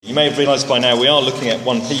You may have realised by now we are looking at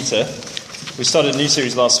 1 Peter. We started a new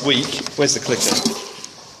series last week. Where's the clicker?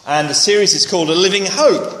 And the series is called A Living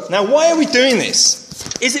Hope. Now, why are we doing this?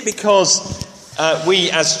 Is it because we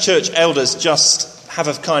as church elders just have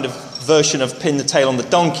a kind of version of pin the tail on the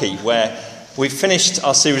donkey, where we've finished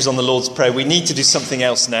our series on the Lord's Prayer, we need to do something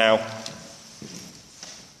else now?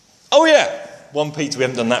 Oh yeah, 1 Peter, we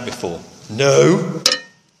haven't done that before. No.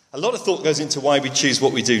 A lot of thought goes into why we choose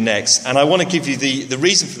what we do next, and I want to give you the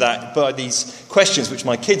reason for that by these questions which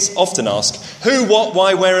my kids often ask. Who, what,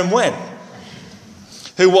 why, where and when?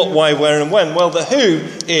 Who, what, why, where and when? Well, the who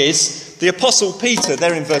is the Apostle Peter,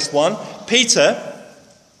 there in verse 1. Peter,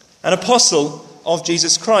 an apostle of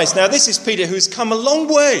Jesus Christ. Now this is Peter who's come a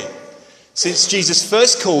long way since Jesus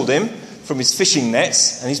first called him from his fishing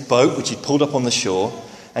nets and his boat, which he'd pulled up on the shore,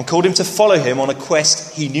 and called him to follow him on a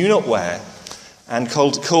quest he knew not where, and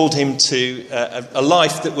called him to a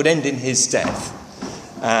life that would end in his death.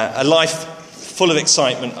 A life full of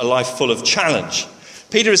excitement, a life full of challenge.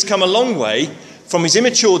 Peter has come a long way from his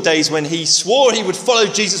immature days when he swore he would follow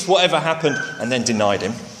Jesus whatever happened and then denied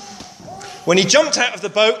him. When he jumped out of the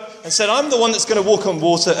boat and said, I'm the one that's going to walk on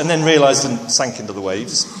water, and then realised and sank into the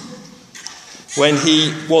waves. When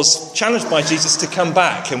he was challenged by Jesus to come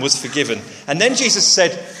back and was forgiven. And then Jesus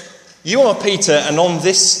said, you are Peter, and on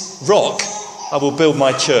this rock I will build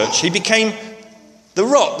my church. He became the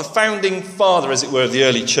rock, the founding father, as it were, of the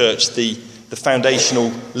early church, the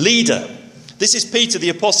foundational leader. This is Peter the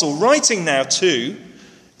apostle writing now to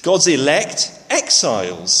God's elect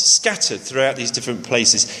exiles scattered throughout these different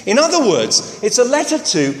places. In other words, it's a letter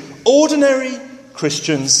to ordinary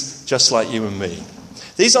Christians just like you and me.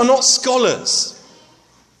 These are not scholars,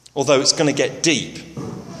 although it's going to get deep.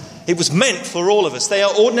 It was meant for all of us. They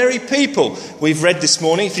are ordinary people. We've read this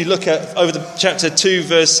morning, if you look at over the chapter 2,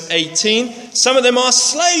 verse 18, some of them are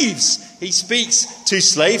slaves. He speaks to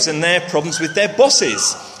slaves and their problems with their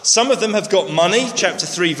bosses. Some of them have got money. Chapter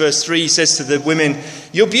 3, verse 3, he says to the women,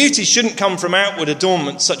 your beauty shouldn't come from outward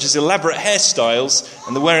adornment such as elaborate hairstyles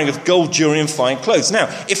and the wearing of gold jewelry and fine clothes. Now,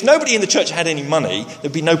 if nobody in the church had any money,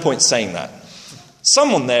 there'd be no point saying that.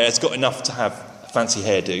 Someone there has got enough to have a fancy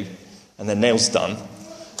hairdo and their nails done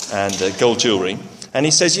and gold jewellery. And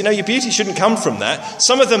he says, your beauty shouldn't come from that.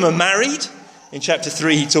 Some of them are married. In chapter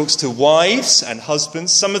 3, he talks to wives and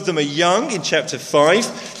husbands. Some of them are young. In chapter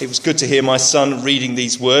 5, it was good to hear my son reading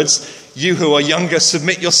these words. You who are younger,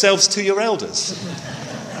 submit yourselves to your elders.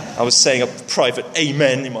 I was saying a private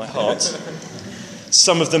amen in my heart.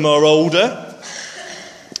 Some of them are older.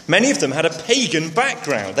 Many of them had a pagan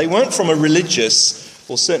background. They weren't from a religious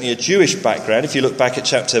or certainly a Jewish background. If you look back at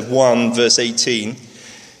chapter 1, verse 18,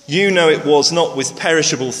 you know it was not with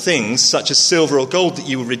perishable things such as silver or gold that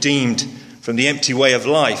you were redeemed from the empty way of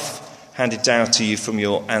life handed down to you from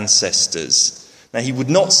your ancestors. Now, he would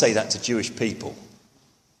not say that to Jewish people.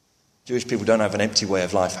 Jewish people don't have an empty way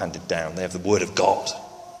of life handed down. They have the word of God.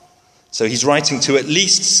 So he's writing to at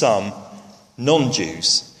least some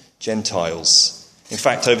non-Jews, Gentiles. In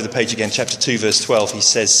fact, over the page again, chapter 2, verse 12, he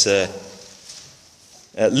says,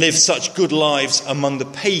 live such good lives among the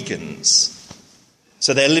pagans.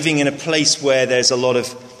 So they're living in a place where there's a lot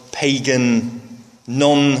of pagan,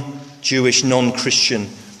 non-Jewish, non-Christian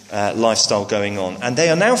lifestyle going on. And they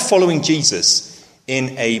are now following Jesus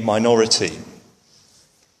in a minority.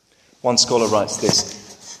 One scholar writes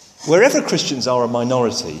this: wherever Christians are a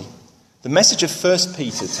minority, the message of 1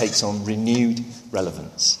 Peter takes on renewed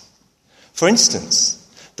relevance. For instance,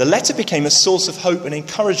 the letter became a source of hope and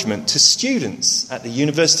encouragement to students at the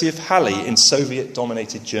University of Halle in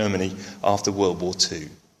Soviet-dominated Germany after World War II.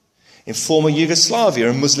 In former Yugoslavia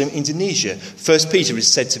and Muslim Indonesia, 1 Peter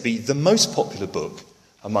is said to be the most popular book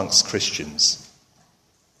amongst Christians.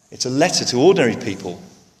 It's a letter to ordinary people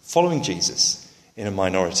following Jesus in a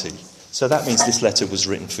minority. So that means this letter was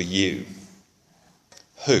written for you.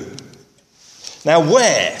 Who? Now,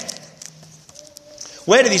 where?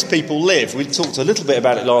 Where do these people live? We talked a little bit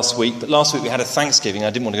about it last week, but last week we had a Thanksgiving. I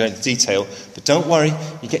didn't want to go into detail, but don't worry,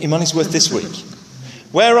 you get your money's worth this week.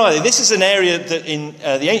 Where are they? This is an area that in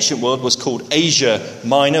the ancient world was called Asia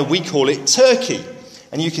Minor. We call it Turkey.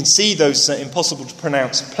 And you can see those impossible to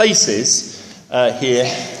pronounce places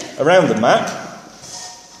here around the map.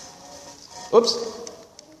 Oops.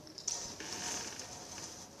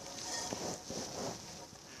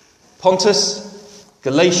 Pontus,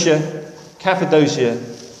 Galatia, Cappadocia,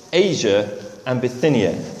 Asia and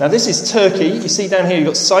Bithynia. Now this is Turkey. You see down here you've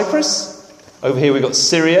got Cyprus. Over here we've got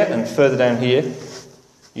Syria, and further down here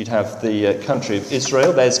you'd have the country of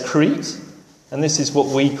Israel. There's Crete, and this is what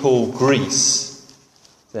we call Greece.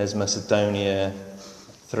 There's Macedonia,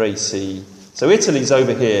 Thrace. So Italy's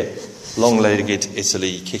over here long-legged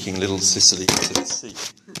Italy kicking little Sicily into the sea,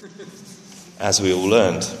 as we all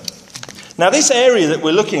learned. Now, this area that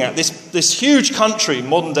we're looking at, this huge country,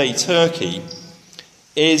 modern-day Turkey,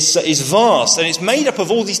 is vast, and it's made up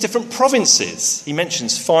of all these different provinces. He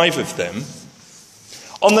mentions 5 of them.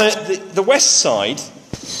 On the west side,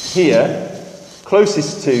 here,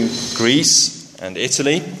 closest to Greece and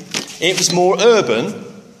Italy, it was more urban,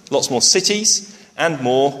 lots more cities, and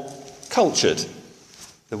more cultured.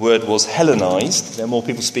 The word was Hellenized. There were more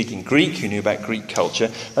people speaking Greek who knew about Greek culture.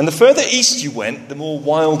 And the further east you went, the more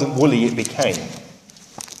wild and woolly it became.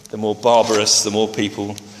 The more barbarous, the more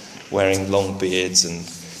people wearing long beards and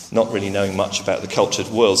not really knowing much about the cultured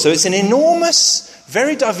world. So it's an enormous,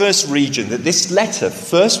 very diverse region that this letter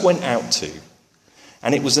first went out to.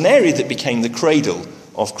 And it was an area that became the cradle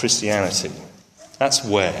of Christianity. That's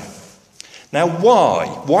where. Now, why?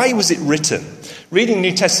 Why was it written? Reading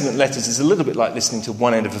New Testament letters is a little bit like listening to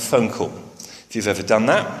one end of a phone call. If you've ever done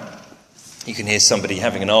that, you can hear somebody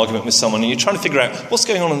having an argument with someone and you're trying to figure out what's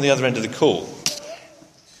going on the other end of the call.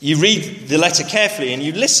 You read the letter carefully and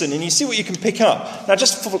you listen and you see what you can pick up. Now,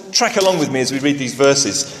 just track along with me as we read these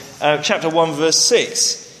verses. Chapter 1, verse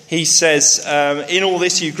 6. He says, in all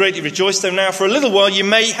this you greatly rejoice, though now for a little while you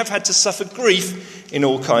may have had to suffer grief in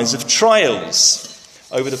all kinds of trials.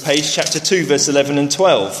 Over the page, chapter 2, verse 11 and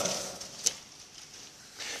 12.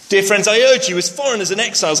 Dear friends, I urge you as foreigners and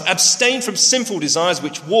exiles, abstain from sinful desires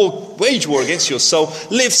which wage war against your soul.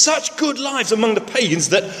 Live such good lives among the pagans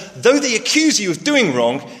that, though they accuse you of doing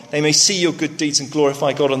wrong, they may see your good deeds and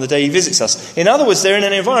glorify God on the day he visits us. In other words, they're in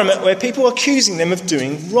an environment where people are accusing them of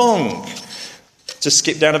doing wrong. To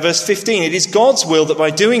skip down to verse 15, it is God's will that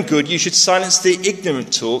by doing good you should silence the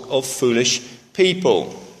ignorant talk of foolish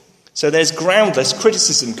people. So there's groundless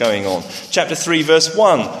criticism going on. Chapter 3, verse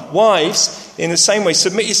 1. Wives, in the same way,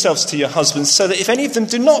 submit yourselves to your husbands, so that if any of them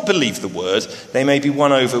do not believe the word, they may be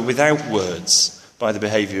won over without words by the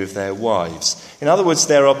behaviour of their wives. In other words,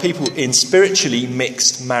 there are people in spiritually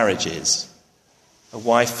mixed marriages. A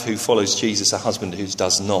wife who follows Jesus, a husband who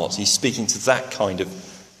does not. He's speaking to that kind of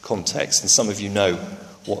context, and some of you know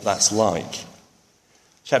what that's like.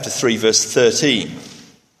 Chapter 3, verse 13.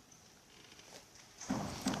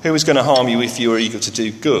 Who is going to harm you if you are eager to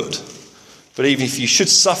do good? But even if you should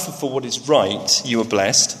suffer for what is right, you are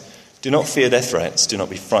blessed. Do not fear their threats, do not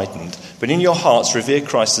be frightened. But in your hearts revere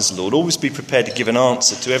Christ as Lord. Always be prepared to give an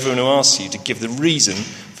answer to everyone who asks you to give the reason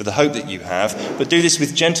for the hope that you have. But do this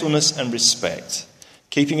with gentleness and respect,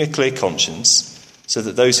 keeping a clear conscience, so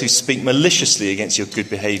that those who speak maliciously against your good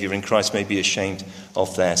behaviour in Christ may be ashamed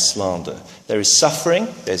of their slander. There is suffering,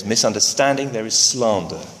 there's misunderstanding, there is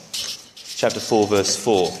slander. Chapter 4, verse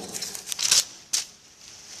 4.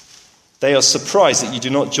 They are surprised that you do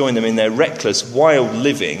not join them in their reckless, wild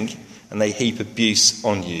living, and they heap abuse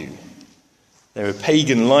on you. There are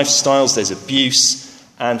pagan lifestyles, there's abuse.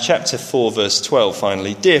 And chapter 4, verse 12,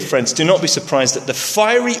 finally. Dear friends, do not be surprised at the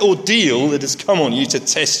fiery ordeal that has come on you to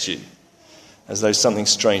test you, as though something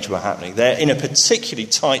strange were happening. They're in a particularly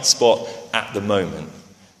tight spot at the moment,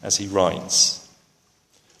 as he writes.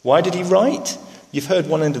 Why did he write? You've heard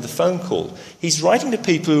one end of the phone call. He's writing to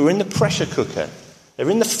people who are in the pressure cooker. They're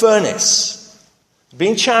in the furnace. They're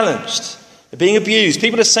being challenged. They're being abused.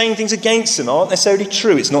 People are saying things against them aren't necessarily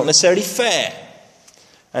true. It's not necessarily fair.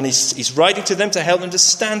 And he's writing to them to help them to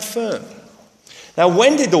stand firm. Now,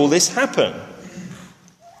 when did all this happen?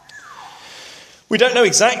 We don't know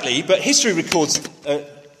exactly, but history records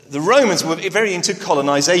the Romans were very into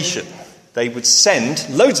colonization. They would send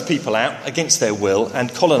loads of people out against their will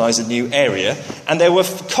and colonize a new area. And there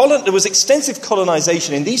was extensive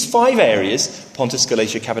colonization in these 5 areas, Pontus,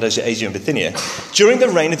 Galatia, Cappadocia, Asia and Bithynia, during the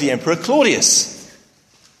reign of the Emperor Claudius.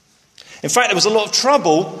 In fact, there was a lot of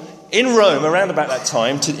trouble in Rome around about that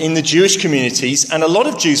time in the Jewish communities, and a lot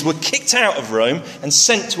of Jews were kicked out of Rome and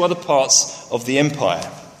sent to other parts of the empire.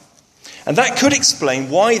 And that could explain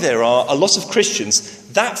why there are a lot of Christians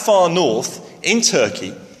that far north in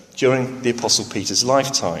Turkey during the Apostle Peter's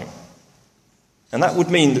lifetime. And that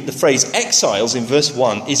would mean that the phrase exiles in verse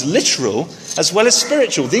 1 is literal as well as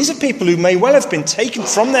spiritual. These are people who may well have been taken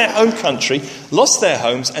from their home country, lost their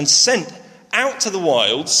homes and sent out to the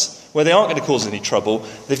wilds where they aren't going to cause any trouble.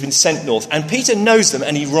 They've been sent north. And Peter knows them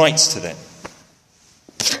and he writes to them.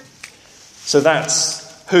 So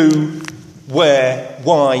that's who, where,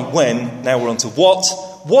 why, when. Now we're on to what.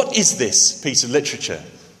 What is this piece of literature?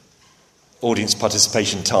 Audience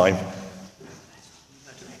participation time.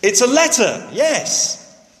 It's a letter,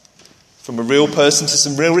 yes. From a real person to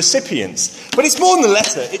some real recipients. But it's more than a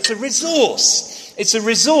letter, it's a resource. It's a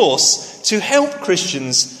resource to help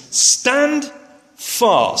Christians stand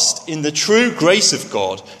fast in the true grace of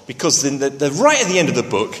God, because in the right at the end of the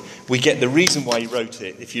book, we get the reason why he wrote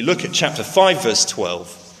it. If you look at chapter 5, verse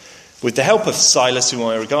 12, with the help of Silas, whom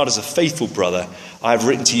I regard as a faithful brother, I have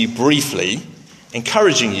written to you briefly,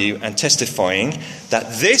 encouraging you and testifying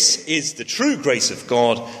that this is the true grace of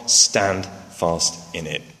God. Stand fast in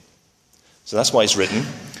it. So that's why it's written,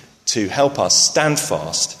 to help us stand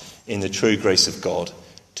fast in the true grace of God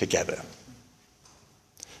together.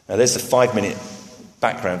 Now there's the 5-minute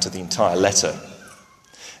background to the entire letter.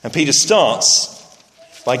 And Peter starts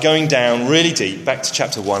by going down really deep, back to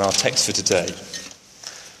chapter 1, our text for today.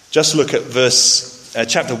 Just look at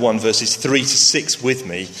chapter 1, verses 3 to 6 with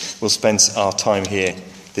me. We'll spend our time here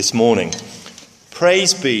this morning.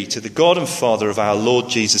 Praise be to the God and Father of our Lord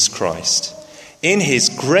Jesus Christ. In his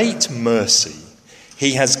great mercy,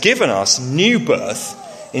 he has given us new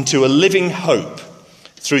birth into a living hope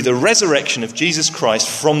through the resurrection of Jesus Christ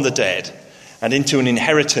from the dead, and into an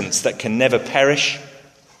inheritance that can never perish,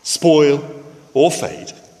 spoil, or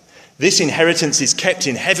fade. This inheritance is kept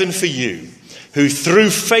in heaven for you, who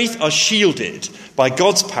through faith are shielded by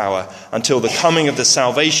God's power until the coming of the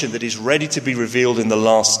salvation that is ready to be revealed in the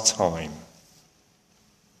last time.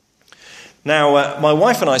 Now, my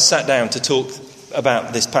wife and I sat down to talk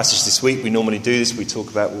about this passage this week. We normally do this. We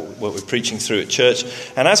talk about what we're preaching through at church.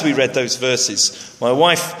 And as we read those verses, my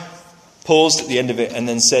wife paused at the end of it and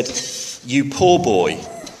then said, "You poor boy.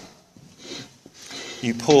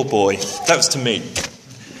 You poor boy." That was to me.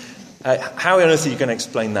 How on earth are you going to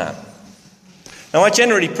explain that? Now, I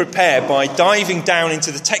generally prepare by diving down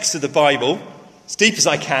into the text of the Bible as deep as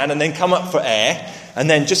I can and then come up for air. And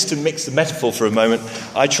then just to mix the metaphor for a moment,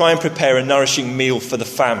 I try and prepare a nourishing meal for the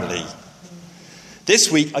family.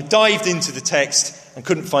 This week, I dived into the text and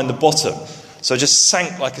couldn't find the bottom. So I just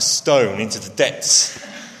sank like a stone into the depths.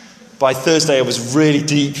 By Thursday, I was really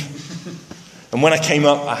deep. And when I came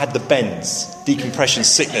up, I had the bends, decompression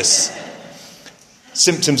sickness.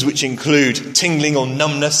 Symptoms which include tingling or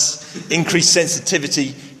numbness, increased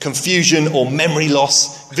sensitivity, confusion or memory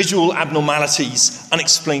loss, visual abnormalities,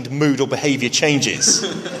 unexplained mood or behaviour changes.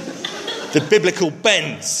 The biblical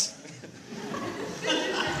bends.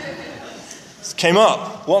 Came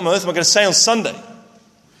up. What on earth am I going to say on Sunday?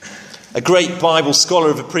 A great Bible scholar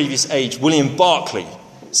of a previous age, William Barclay,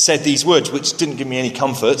 said these words, which didn't give me any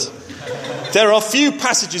comfort. There are few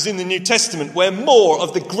passages in the New Testament where more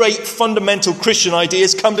of the great fundamental Christian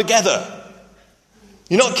ideas come together.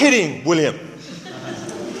 You're not kidding, William.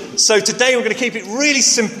 So today we're going to keep it really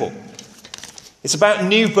simple. It's about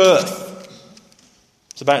new birth.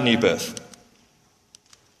 It's about new birth.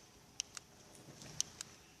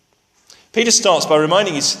 Peter starts by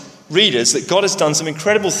reminding his readers that God has done some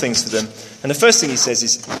incredible things for them. And the first thing he says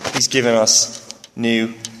is he's given us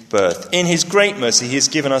new birth. In his great mercy, he has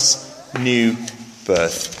given us new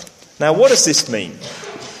birth. Now, what does this mean?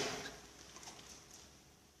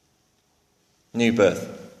 New birth.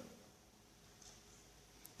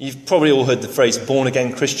 You've probably all heard the phrase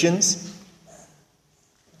born-again Christians.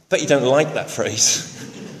 Bet you don't like that phrase.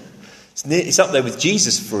 It's up there with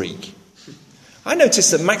Jesus freak. I noticed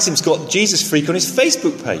that Maxim's got Jesus freak on his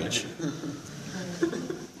Facebook page.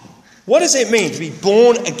 What does it mean to be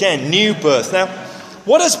born again, new birth? Now,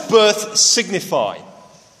 what does birth signify?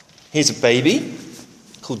 Here's a baby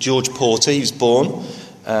called George Porter. He was born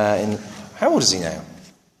how old is he now?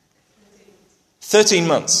 13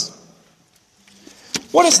 months.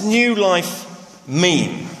 What does new life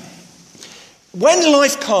mean? When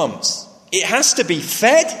life comes, it has to be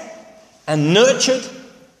fed and nurtured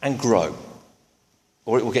and grow,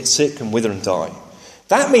 or it will get sick and wither and die.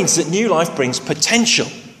 That means that new life brings potential,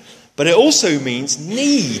 but it also means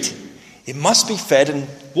need. It must be fed and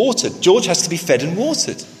watered. George has to be fed and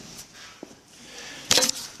watered.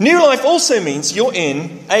 New life also means you're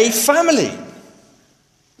in a family.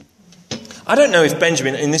 I don't know if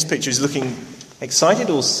Benjamin in this picture is looking excited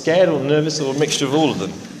or scared or nervous or a mixture of all of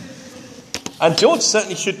them. And George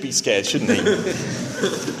certainly should be scared, shouldn't he?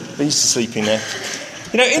 He's used to sleeping there.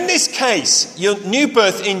 You know, in this case, your new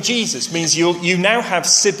birth in Jesus means you now have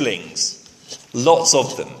siblings. Lots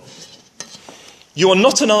of them. You are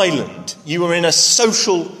not an island. You are in a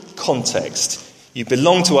social context. You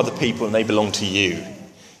belong to other people and they belong to you.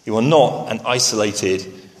 You are not an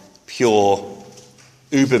isolated, pure,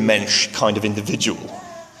 Ubermensch kind of individual.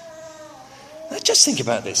 Now just think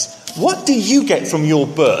about this. What do you get from your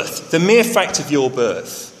birth? The mere fact of your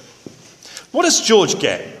birth. What does George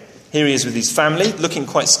get? Here he is with his family, looking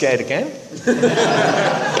quite scared again.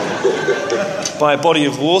 By a body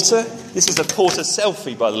of water. This is a Porter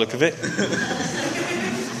selfie by the look of it.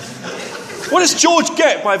 What does George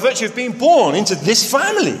get by virtue of being born into this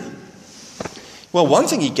family? Well, one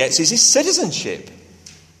thing he gets is his citizenship.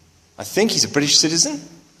 I think he's a British citizen.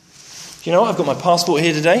 You know what? I've got my passport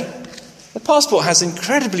here today. The passport has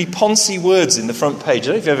incredibly poncy words in the front page. I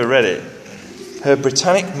don't know if you've ever read it. Her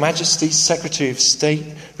Britannic Majesty Secretary of State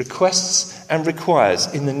requests and requires,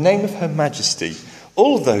 in the name of Her Majesty,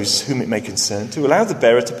 all those whom it may concern, to allow the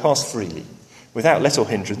bearer to pass freely, without let or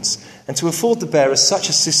hindrance, and to afford the bearer such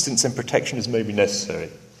assistance and protection as may be necessary.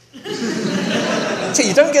 See,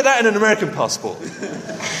 you don't get that in an American passport.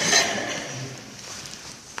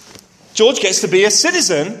 George gets to be a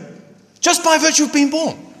citizen just by virtue of being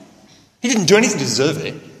born. He didn't do anything to deserve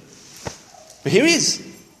it. But here he is.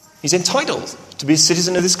 He's entitled to be a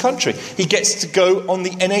citizen of this country. He gets to go on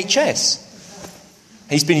the NHS.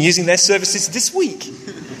 He's been using their services this week,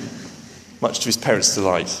 much to his parents'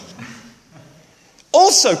 delight.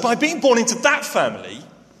 Also, by being born into that family,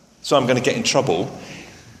 so I'm going to get in trouble,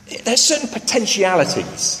 there's certain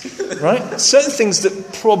potentialities, right? Certain things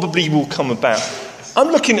that probably will come about. I'm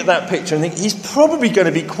looking at that picture and think he's probably going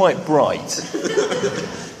to be quite bright.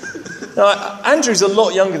 Now, Andrew's a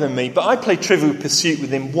lot younger than me, but I played Trivial Pursuit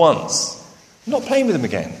with him once. I'm not playing with him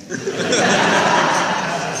again.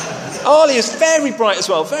 Arlie is very bright as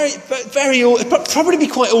well, very, probably be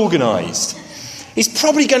quite organised. He's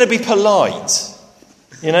probably going to be polite,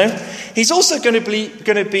 you know. He's also going to be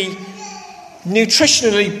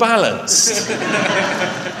nutritionally balanced.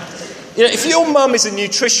 You know, if your mum is a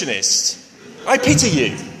nutritionist, I pity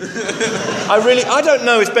you. I don't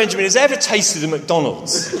know if Benjamin has ever tasted a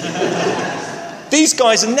McDonald's. These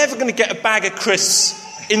guys are never going to get a bag of crisps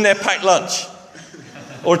in their packed lunch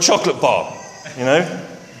or a chocolate bar, you know.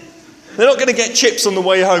 They're not going to get chips on the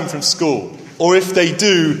way home from school, or if they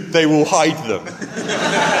do, they will hide them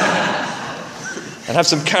and have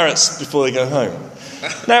some carrots before they go home.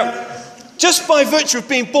 Now, just by virtue of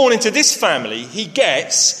being born into this family, he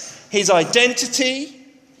gets his identity,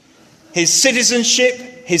 his citizenship,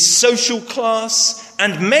 his social class,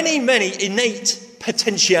 and many, many innate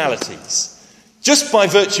potentialities, just by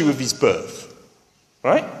virtue of his birth.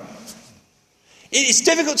 Right? It is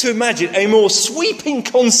difficult to imagine a more sweeping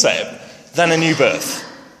concept than a new birth.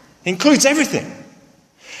 It includes everything.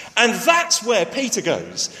 And that's where Peter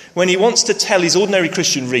goes when he wants to tell his ordinary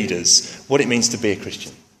Christian readers what it means to be a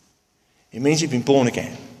Christian. It means you've been born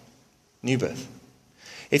again. New birth.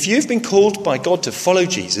 If you've been called by God to follow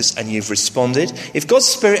Jesus and you've responded, if God's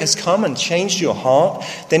Spirit has come and changed your heart,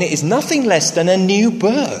 then it is nothing less than a new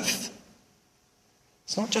birth.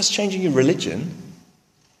 It's not just changing your religion.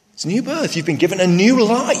 It's a new birth. You've been given a new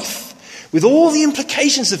life with all the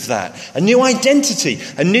implications of that. A new identity,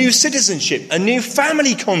 a new citizenship, a new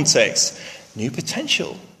family context, new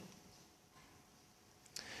potential.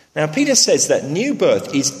 Now, Peter says that new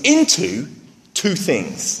birth is into two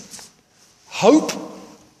things: hope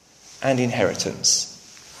and inheritance.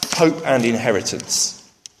 Hope and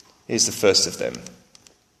inheritance. Here's the first of them.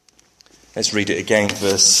 Let's read it again,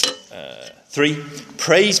 verse 3.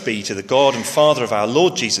 Praise be to the God and Father of our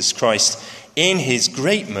Lord Jesus Christ. In his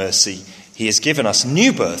great mercy, he has given us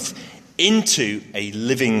new birth into a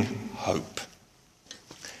living hope.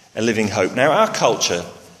 A living hope. Now, our culture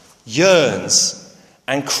yearns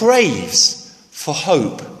and craves for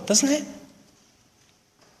hope, doesn't it?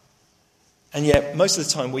 And yet, most of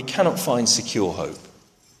the time, we cannot find secure hope.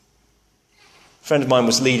 A friend of mine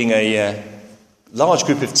was leading a large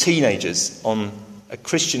group of teenagers on a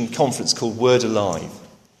Christian conference called Word Alive.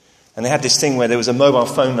 And they had this thing where there was a mobile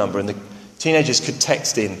phone number and the teenagers could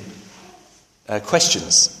text in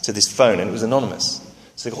questions to this phone, and it was anonymous.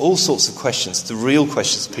 So they got all sorts of questions, the real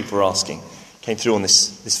questions people were asking, came through on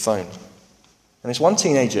this phone. And this one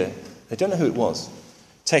teenager, they don't know who it was,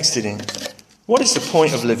 texted in, "What is the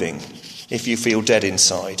point of living if you feel dead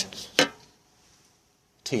inside?"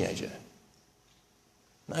 Teenager.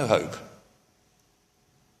 No hope.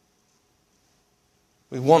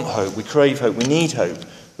 We want hope, we crave hope, we need hope,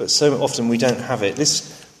 but so often we don't have it.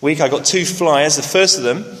 This week I got 2 flyers. The first of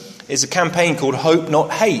them is a campaign called Hope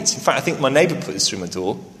Not Hate. In fact, I think my neighbour put this through my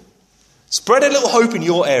door. Spread a little hope in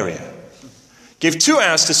your area. Give 2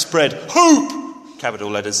 hours to spread hope, capital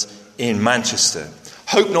letters, in Manchester.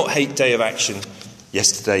 Hope Not Hate Day of Action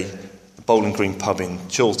yesterday, the Bowling Green pub in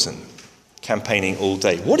Chorlton, campaigning all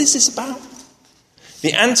day. What is this about?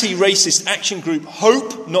 The anti-racist action group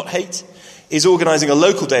Hope Not Hate is organising a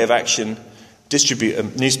local day of action, distribute a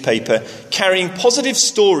newspaper, carrying positive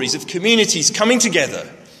stories of communities coming together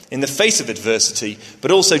in the face of adversity,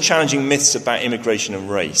 but also challenging myths about immigration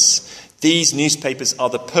and race. These newspapers are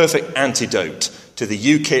the perfect antidote to the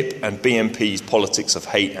UKIP and BNP's politics of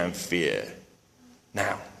hate and fear.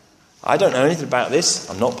 Now, I don't know anything about this.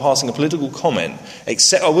 I'm not passing a political comment,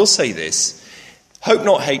 except I will say this. Hope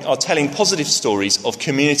Not Hate are telling positive stories of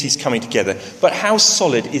communities coming together. But how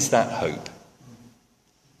solid is that hope?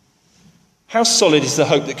 How solid is the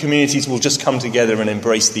hope that communities will just come together and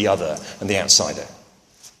embrace the other and the outsider?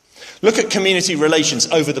 Look at community relations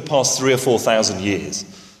over the past 3,000 or 4,000 years.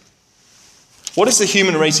 What is the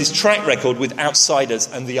human race's track record with outsiders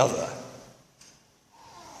and the other?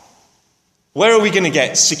 Where are we going to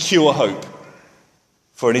get secure hope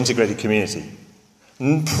for an integrated community?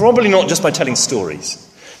 Probably not just by telling stories.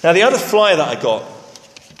 Now, the other flyer that I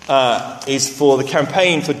got is for the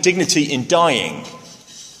campaign for dignity in dying.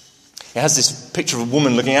 It has this picture of a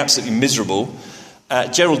woman looking absolutely miserable,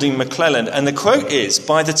 Geraldine McClelland, and the quote is,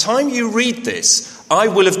 "By the time you read this, I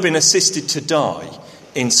will have been assisted to die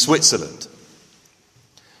in Switzerland."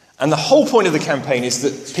 And the whole point of the campaign is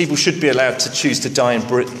that people should be allowed to choose to die in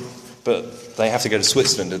Britain, but they have to go to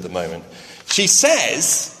Switzerland at the moment. She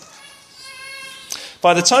says,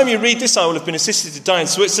 "By the time you read this, I will have been assisted to die in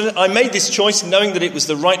Switzerland. I made this choice knowing that it was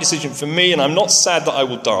the right decision for me, and I'm not sad that I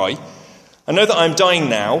will die. I know that I'm dying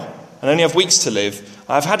now and only have weeks to live.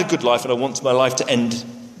 I've had a good life and I want my life to end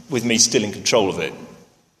with me still in control of it."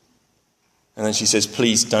 And then she says,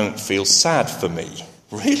 "Please don't feel sad for me."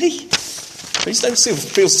 Really? Please don't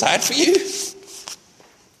feel sad for you?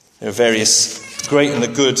 There are various great and the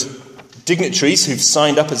good dignitaries who've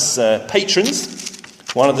signed up as patrons.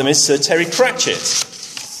 One of them is Sir Terry Pratchett.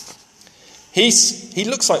 He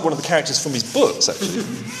looks like one of the characters from his books, actually.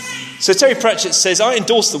 So Terry Pratchett says, "I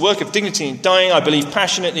endorse the work of dignity in dying. I believe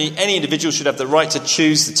passionately any individual should have the right to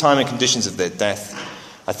choose the time and conditions of their death.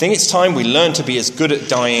 I think it's time we learn to be as good at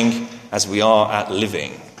dying as we are at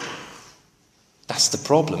living." That's the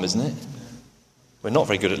problem, isn't it? We're not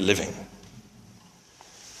very good at living.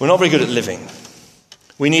 We're not very good at living.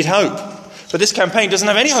 We need hope. But this campaign doesn't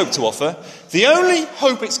have any hope to offer. The only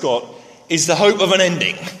hope it's got is the hope of an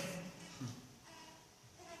ending.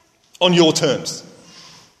 On your terms.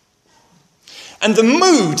 And the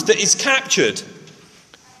mood that is captured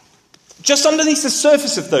just underneath the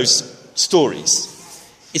surface of those stories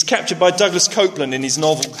is captured by Douglas Copeland in his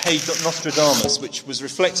novel Hey Nostradamus, which was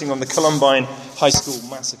reflecting on the Columbine High School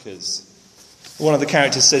massacres. One of the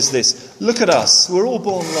characters says this: "Look at us, we're all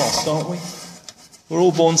born lost, aren't we? We're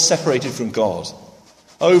all born separated from God.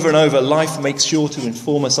 Over and over, life makes sure to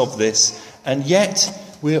inform us of this, and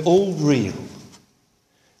yet we're all real.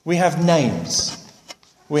 We have names,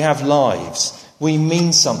 we have lives, we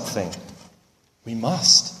mean something. We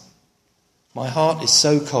must. My heart is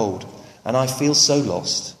so cold, and I feel so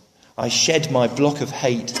lost. I shed my block of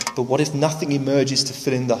hate, but what if nothing emerges to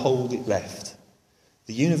fill in the hole it left?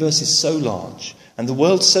 The universe is so large, and the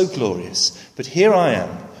world so glorious, but here I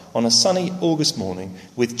am, on a sunny August morning,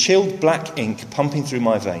 with chilled black ink pumping through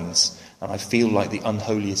my veins, and I feel like the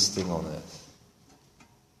unholiest thing on earth."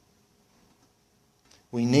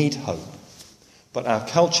 We need hope, but our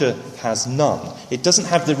culture has none. It doesn't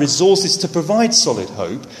have the resources to provide solid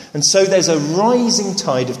hope, and so there's a rising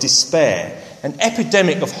tide of despair, an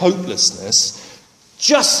epidemic of hopelessness,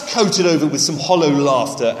 just coated over with some hollow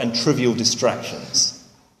laughter and trivial distractions.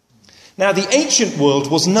 Now, the ancient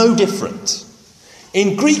world was no different.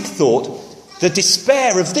 In Greek thought, the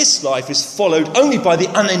despair of this life is followed only by the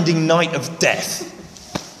unending night of death.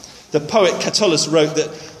 The poet Catullus wrote that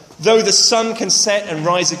though the sun can set and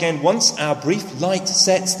rise again, once our brief light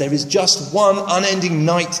sets, there is just one unending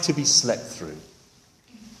night to be slept through.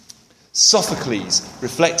 Sophocles,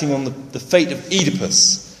 reflecting on the fate of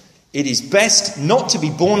Oedipus, "It is best not to be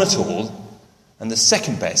born at all, and the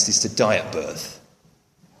second best is to die at birth."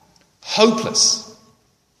 Hopeless.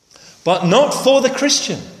 But not for the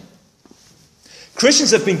Christian.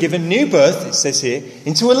 Christians have been given new birth, it says here,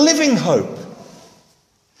 into a living hope.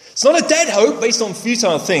 It's not a dead hope based on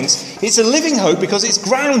futile things. It's a living hope because it's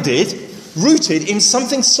grounded, rooted in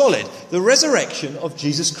something solid, the resurrection of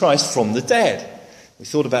Jesus Christ from the dead. We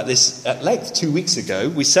thought about this at length 2 weeks ago.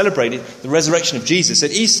 We celebrated the resurrection of Jesus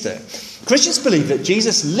at Easter. Christians believe that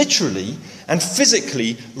Jesus literally and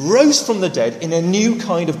physically rose from the dead in a new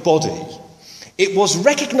kind of body. It was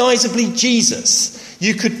recognizably Jesus.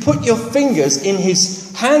 You could put your fingers in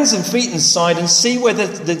his hands and feet and side and see where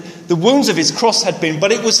the wounds of his cross had been,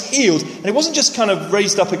 but it was healed. And it wasn't just kind of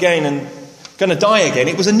raised up again and going to die again.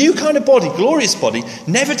 It was a new kind of body, glorious body,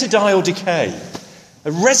 never to die or decay.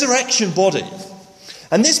 A resurrection body.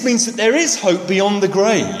 And this means that there is hope beyond the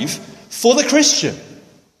grave for the Christian.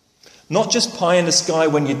 Not just pie in the sky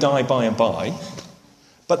when you die by and by,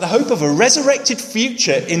 but the hope of a resurrected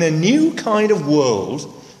future in a new kind of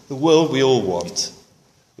world, the world we all want.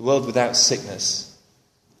 The world without sickness,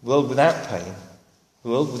 the world without pain, the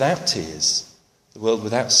world without tears, the world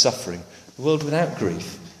without suffering, the world without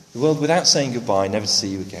grief, The world without saying goodbye, never to see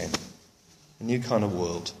you again. A new kind of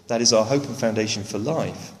world. That is our hope and foundation for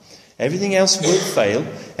life. Everything else will fail.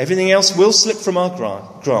 Everything else will slip from our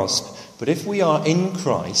grasp. But if we are in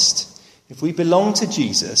Christ, if we belong to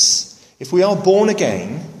Jesus, if we are born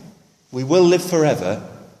again, we will live forever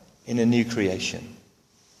in a new creation.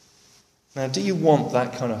 Now, do you want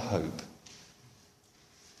that kind of hope?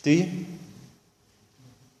 Do you?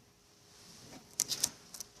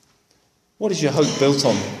 What is your hope built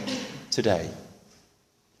on today?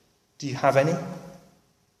 Do you have any?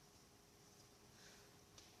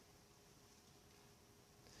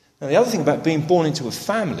 Now, the other thing about being born into a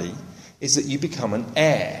family is that you become an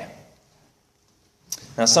heir.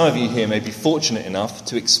 Now, some of you here may be fortunate enough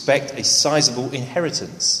to expect a sizable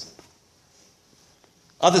inheritance.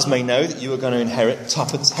 Others may know that you are going to inherit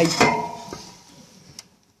tuppence halfpenny,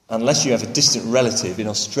 unless you have a distant relative in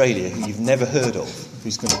Australia who you've never heard of,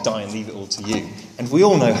 who's going to die and leave it all to you. And we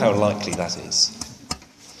all know how likely that is.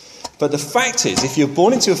 But the fact is, if you're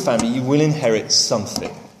born into a family, you will inherit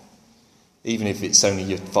something, even if it's only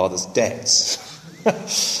your father's debts.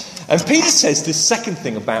 And Peter says the second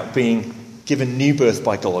thing about being given new birth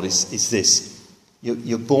by God is this.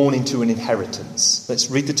 You're born into an inheritance.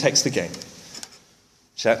 Let's read the text again.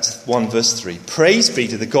 Chapter 1, verse 3. Praise be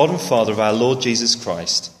to the God and Father of our Lord Jesus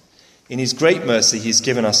Christ. In his great mercy, he has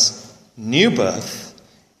given us new birth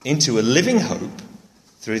into a living hope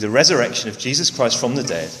through the resurrection of Jesus Christ from the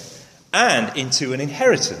dead, and into an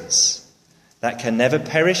inheritance that can never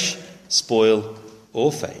perish, spoil,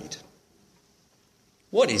 or fade.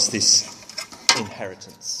 What is this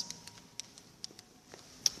inheritance?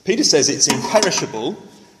 Peter says it's imperishable.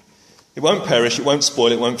 It won't perish, it won't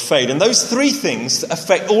spoil, it won't fade. And those three things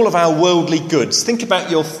affect all of our worldly goods. Think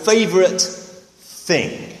about your favourite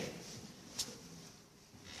thing.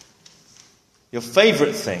 Your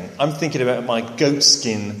favourite thing. I'm thinking about my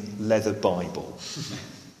goatskin leather Bible.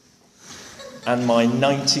 And my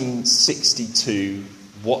 1962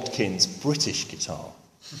 Watkins British guitar,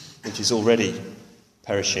 which is already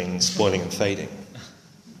perishing, spoiling and fading.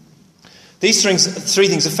 These three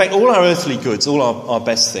things affect all our earthly goods, all our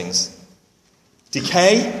best things.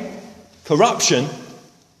 Decay, corruption,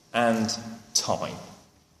 and time.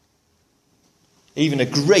 Even a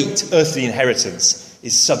great earthly inheritance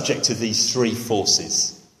is subject to these three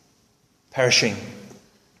forces: perishing,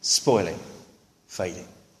 spoiling, fading.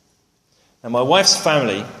 Now, my wife's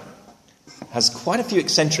family has quite a few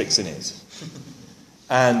eccentrics in it.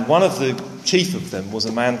 And one of the chief of them was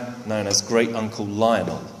a man known as Great Uncle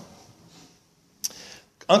Lionel.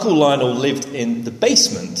 Uncle Lionel lived in the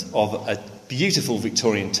basement of a beautiful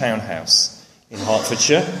Victorian townhouse in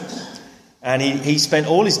Hertfordshire. And he spent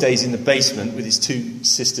all his days in the basement with his two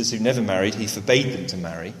sisters who never married. He forbade them to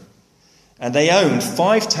marry. And they owned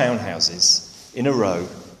 5 townhouses in a row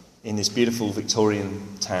in this beautiful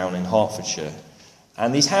Victorian town in Hertfordshire.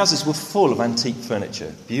 And these houses were full of antique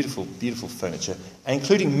furniture, beautiful, beautiful furniture,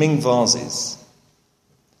 including Ming vases.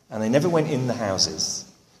 And they never went in the houses.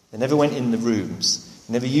 They never went in the rooms.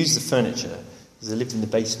 They never used the furniture because they lived in the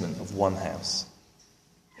basement of one house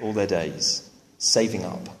all their days, saving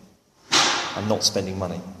up and not spending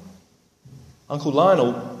money. Uncle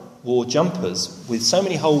Lionel wore jumpers with so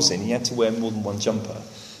many holes in, he had to wear more than one jumper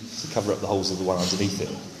to cover up the holes of the one underneath it.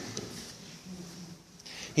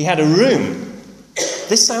 He had a room.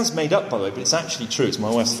 This sounds made up, by the way, but it's actually true. It's my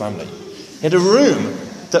wife's family. He had a room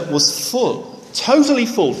that was full, totally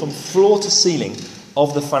full, from floor to ceiling,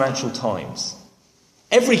 of the Financial Times.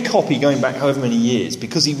 Every copy going back however many years,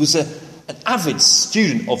 because he was an avid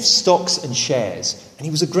student of stocks and shares, and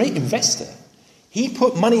he was a great investor. He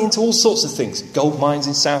put money into all sorts of things, gold mines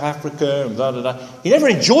in South Africa and blah, blah, blah. He never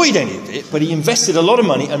enjoyed any of it, but he invested a lot of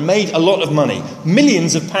money and made a lot of money,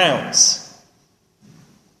 millions of pounds.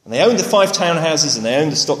 And they owned the 5 townhouses and they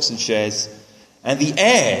owned the stocks and shares, and the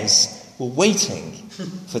heirs were waiting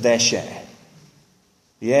for their share.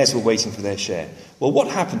 The heirs were waiting for their share. Well, what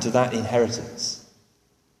happened to that inheritance?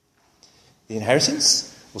 The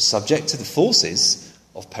inheritance was subject to the forces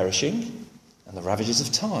of perishing and the ravages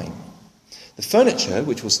of time. The furniture,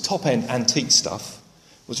 which was top-end antique stuff,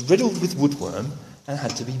 was riddled with woodworm and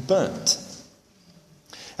had to be burnt.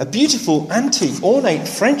 A beautiful, antique, ornate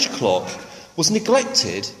French clock was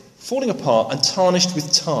neglected, falling apart and tarnished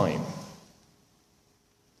with time.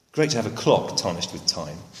 Great to have a clock tarnished with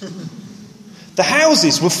time. The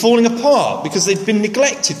houses were falling apart because they'd been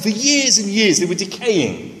neglected for years and years. They were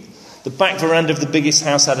decaying. The back veranda of the biggest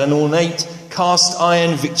house had an ornate cast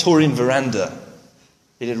iron Victorian veranda.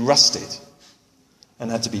 It had rusted and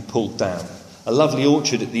had to be pulled down. A lovely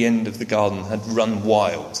orchard at the end of the garden had run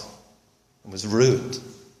wild and was ruined.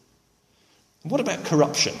 What about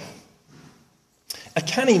corruption? A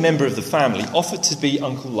canny member of the family offered to be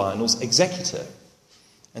Uncle Lionel's executor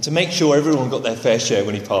and to make sure everyone got their fair share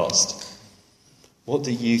when he passed. What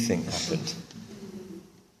do you think happened?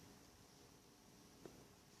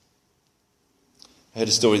 I heard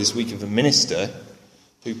a story this week of a minister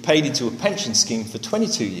who paid into a pension scheme for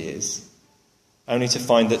 22 years, only to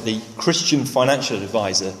find that the Christian financial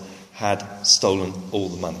advisor had stolen all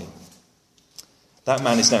the money. That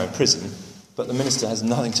man is now in prison, but the minister has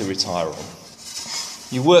nothing to retire on.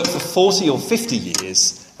 You work for 40 or 50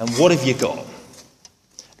 years, and what have you got?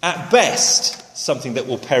 At best, something that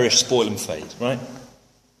will perish, spoil and fade, right?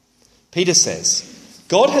 Peter says,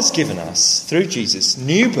 God has given us, through Jesus,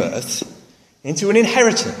 new birth into an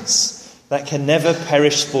inheritance that can never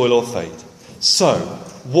perish, spoil or fade. So,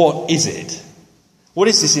 what is it? What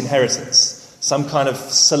is this inheritance? Some kind of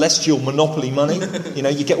celestial monopoly money?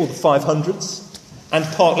 You get all the 500s and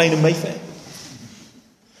Park Lane and Mayfair.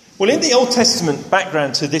 Well, in the Old Testament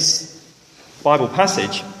background to this Bible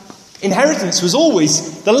passage, inheritance was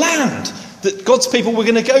always the land that God's people were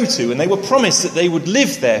going to go to, and they were promised that they would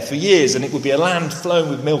live there for years, and it would be a land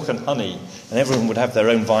flowing with milk and honey, and everyone would have their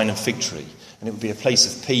own vine and fig tree, and it would be a place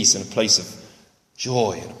of peace and a place of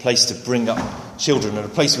joy, and a place to bring up children, and a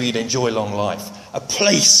place where you'd enjoy long life, a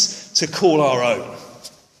place to call our own.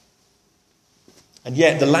 And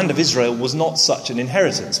yet the land of Israel was not such an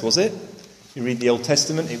inheritance, was it? You read the Old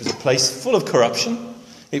Testament, it was a place full of corruption.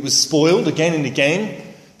 It was spoiled again and again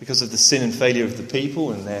because of the sin and failure of the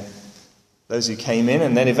people and those who came in.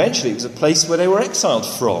 And then eventually it was a place where they were exiled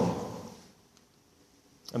from.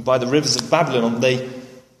 And by the rivers of Babylon, they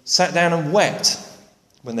sat down and wept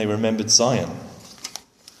when they remembered Zion,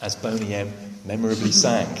 as Boney M memorably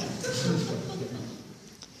sang.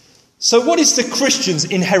 So what is the Christian's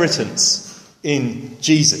inheritance in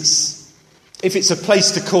Jesus? If it's a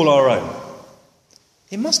place to call our own,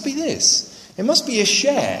 it must be this. It must be a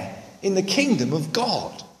share in the kingdom of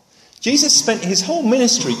God. Jesus spent his whole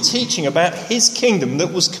ministry teaching about his kingdom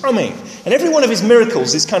that was coming. And every one of his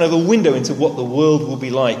miracles is kind of a window into what the world will be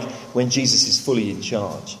like when Jesus is fully in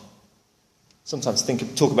charge. Sometimes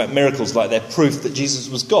talk about miracles like they're proof that Jesus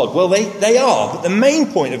was God. Well, they are. But the main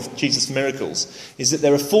point of Jesus' miracles is that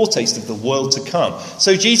they're a foretaste of the world to come.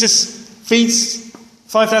 So Jesus feeds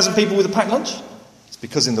 5,000 people with a packed lunch. It's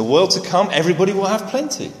because in the world to come, everybody will have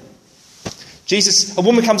plenty. A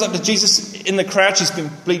woman comes up to Jesus in the crowd. She's been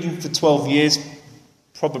bleeding for 12 years,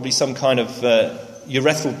 probably some kind of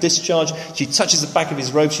urethral discharge. She touches the back of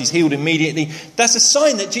his robe. She's healed immediately. That's a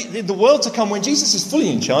sign that in the world to come, when Jesus is fully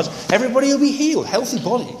in charge, everybody will be healed, healthy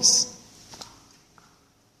bodies.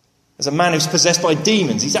 There's a man who's possessed by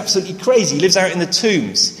demons. He's absolutely crazy. He lives out in the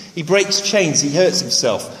tombs. He breaks chains. He hurts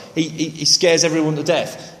himself. He scares everyone to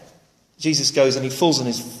death. Jesus goes and he falls on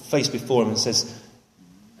his face before him and says,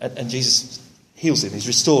 and Jesus heals him. He's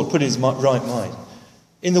restored, put in his right mind.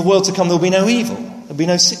 In the world to come, there will be no evil. There will be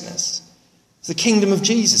no sickness. It's the kingdom of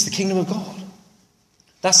Jesus, the kingdom of God.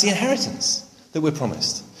 That's the inheritance that we're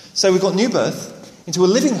promised. So we've got new birth into a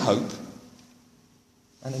living hope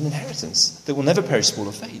and an inheritance that will never perish, spoil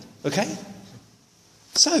or fade. Okay?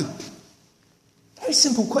 So, very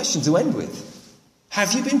simple question to end with.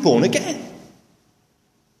 Have you been born again?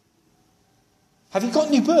 Have you got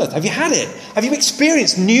new birth? Have you had it? Have you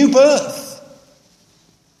experienced new birth?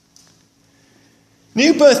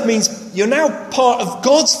 New birth means you're now part of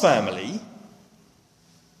God's family.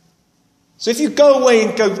 So if you go away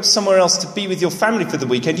and go somewhere else to be with your family for the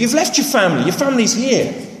weekend, you've left your family. Your family's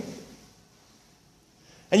here.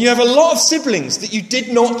 And you have a lot of siblings that you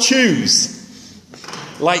did not choose,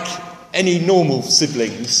 like any normal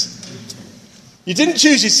siblings. You didn't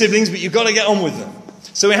choose your siblings, but you've got to get on with them.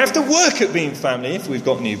 So we have to work at being family if we've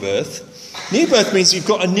got new birth. New birth means you've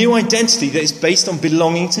got a new identity that is based on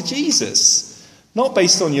belonging to Jesus. Not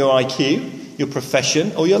based on your IQ, your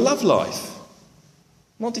profession, or your love life.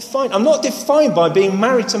 I'm not defined by being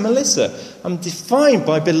married to Melissa. I'm defined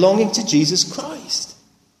by belonging to Jesus Christ.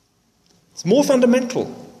 It's more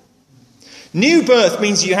fundamental. New birth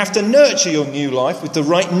means you have to nurture your new life with the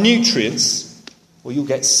right nutrients, or you'll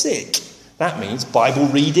get sick. That means Bible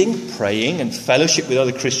reading, praying, and fellowship with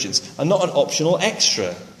other Christians are not an optional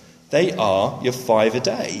extra. They are your 5 a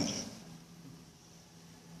day.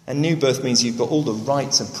 And new birth means you've got all the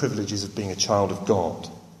rights and privileges of being a child of God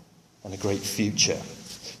and a great future.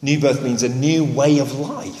 New birth means a new way of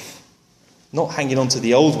life. Not hanging on to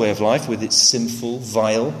the old way of life with its sinful,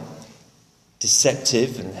 vile,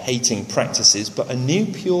 deceptive and hating practices, but a new,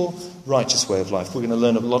 pure, righteous way of life. We're going to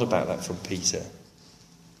learn a lot about that from Peter.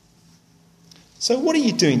 So what are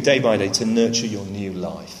you doing day by day to nurture your new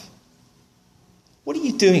life? What are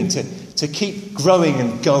you doing to keep growing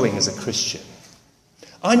and going as a Christian?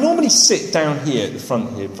 I normally sit down here at the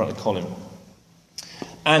front here, in front of Colin.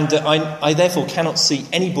 And I therefore cannot see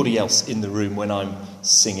anybody else in the room when I'm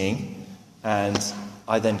singing. And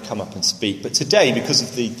I then come up and speak. But today, because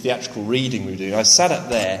of the theatrical reading we were doing, I sat up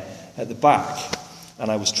there at the back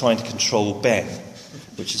and I was trying to control Ben,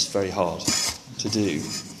 which is very hard to do.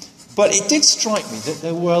 But it did strike me that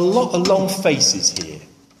there were a lot of long faces here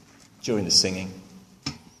during the singing.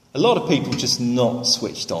 A lot of people just not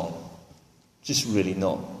switched on. Just really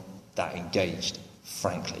not that engaged,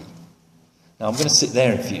 frankly. Now, I'm going to sit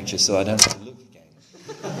there in future so I don't have to look again.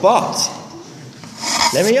 But,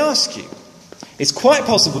 let me ask you, it's quite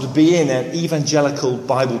possible to be in an evangelical,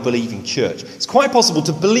 Bible-believing church. It's quite possible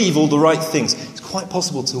to believe all the right things. It's quite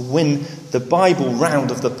possible to win the Bible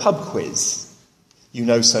round of the pub quiz, you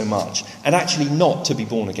know so much, and actually not to be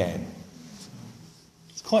born again.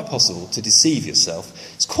 It's quite possible to deceive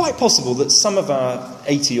yourself. It's quite possible that some of our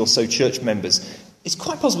 80 or so church members, it's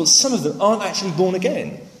quite possible that some of them aren't actually born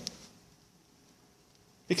again.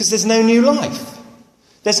 Because there's no new life.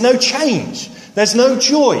 There's no change. There's no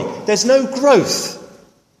joy. There's no growth.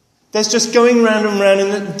 There's just going round and round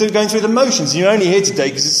and going through the motions. You're only here today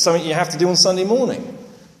because it's something you have to do on Sunday morning.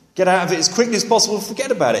 Get out of it as quickly as possible and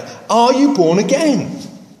forget about it. Are you born again?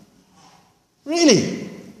 Really?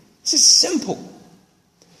 This is simple.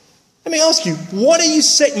 Let me ask you, what are you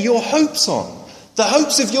setting your hopes on? The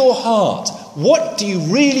hopes of your heart. What do you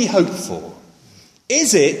really hope for?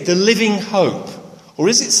 Is it the living hope? Or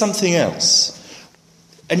is it something else?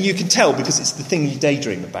 And you can tell because it's the thing you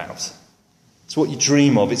daydream about. It's what you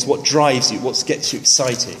dream of. It's what drives you. What gets you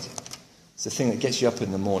excited. It's the thing that gets you up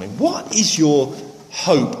in the morning. What is your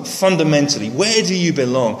hope fundamentally? Where do you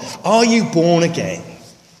belong? Are you born again?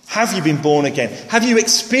 Have you been born again? Have you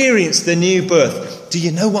experienced the new birth? Do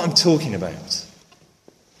you know what I'm talking about?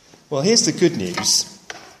 Well, here's the good news.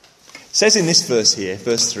 It says in this verse here,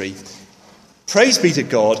 verse 3, praise be to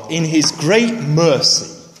God, in his great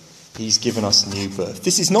mercy, he's given us new birth.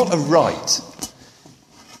 This is not a right.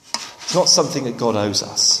 It's not something that God owes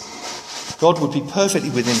us. God would be perfectly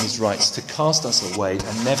within his rights to cast us away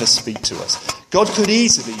and never speak to us. God could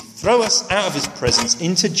easily throw us out of his presence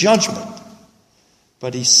into judgment.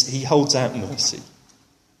 But he holds out mercy.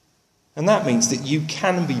 And that means that you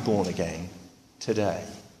can be born again today.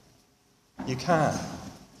 You can.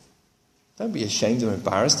 Don't be ashamed or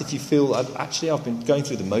embarrassed if you feel, I've been going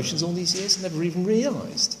through the motions all these years and never even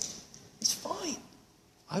realised. It's fine.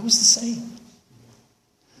 I was the same.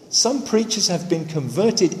 Some preachers have been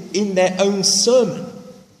converted in their own sermon.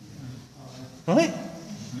 Right?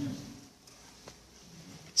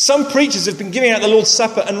 Some preachers have been giving out the Lord's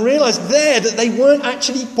Supper and realised there that they weren't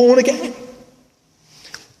actually born again.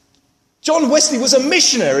 John Wesley was a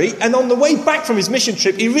missionary, and on the way back from his mission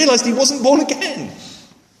trip, he realised he wasn't born again.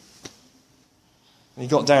 And he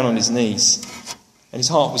got down on his knees, and his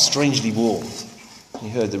heart was strangely warmed. He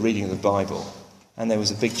heard the reading of the Bible, and there was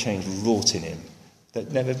a big change wrought in him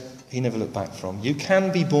that he never looked back from. You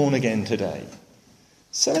can be born again today.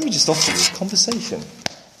 So let me just offer you a conversation.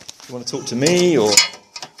 If you want to talk to me or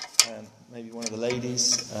maybe one of the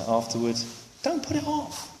ladies afterwards, don't put it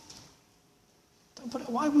off.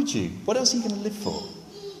 Why would you? What else are you going to live for?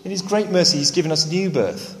 In his great mercy, he's given us new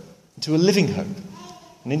birth into a living hope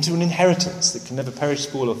and into an inheritance that can never perish,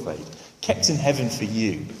 spoil or fade, kept in heaven for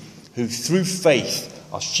you, who through faith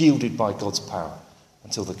are shielded by God's power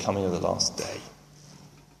until the coming of the last day.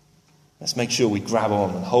 Let's make sure we grab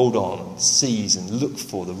on and hold on and seize and look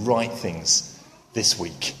for the right things this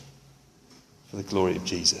week for the glory of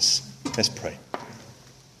Jesus. Let's pray.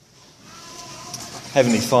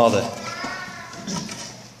 Heavenly Father,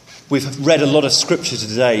 we've read a lot of scripture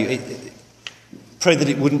today. Pray that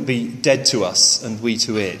it wouldn't be dead to us and we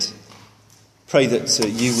to it. Pray that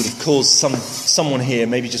you would have caused someone here,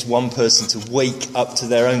 maybe just one person, to wake up to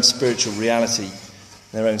their own spiritual reality,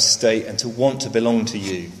 their own state, and to want to belong to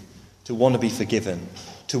you, to want to be forgiven,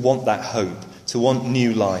 to want that hope, to want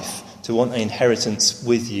new life, to want an inheritance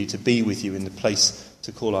with you, to be with you in the place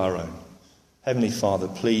to call our own. Heavenly Father,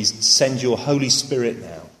 please send your Holy Spirit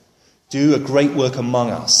now. Do a great work among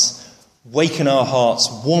us. Waken our hearts,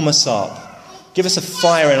 warm us up. Give us a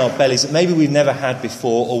fire in our bellies that maybe we've never had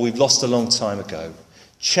before or we've lost a long time ago.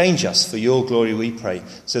 Change us for your glory, we pray,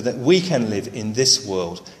 so that we can live in this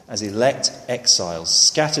world as elect exiles,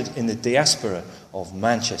 scattered in the diaspora of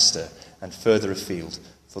Manchester and further afield,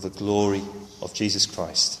 for the glory of Jesus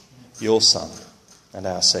Christ, your Son and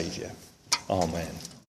our Saviour. Amen.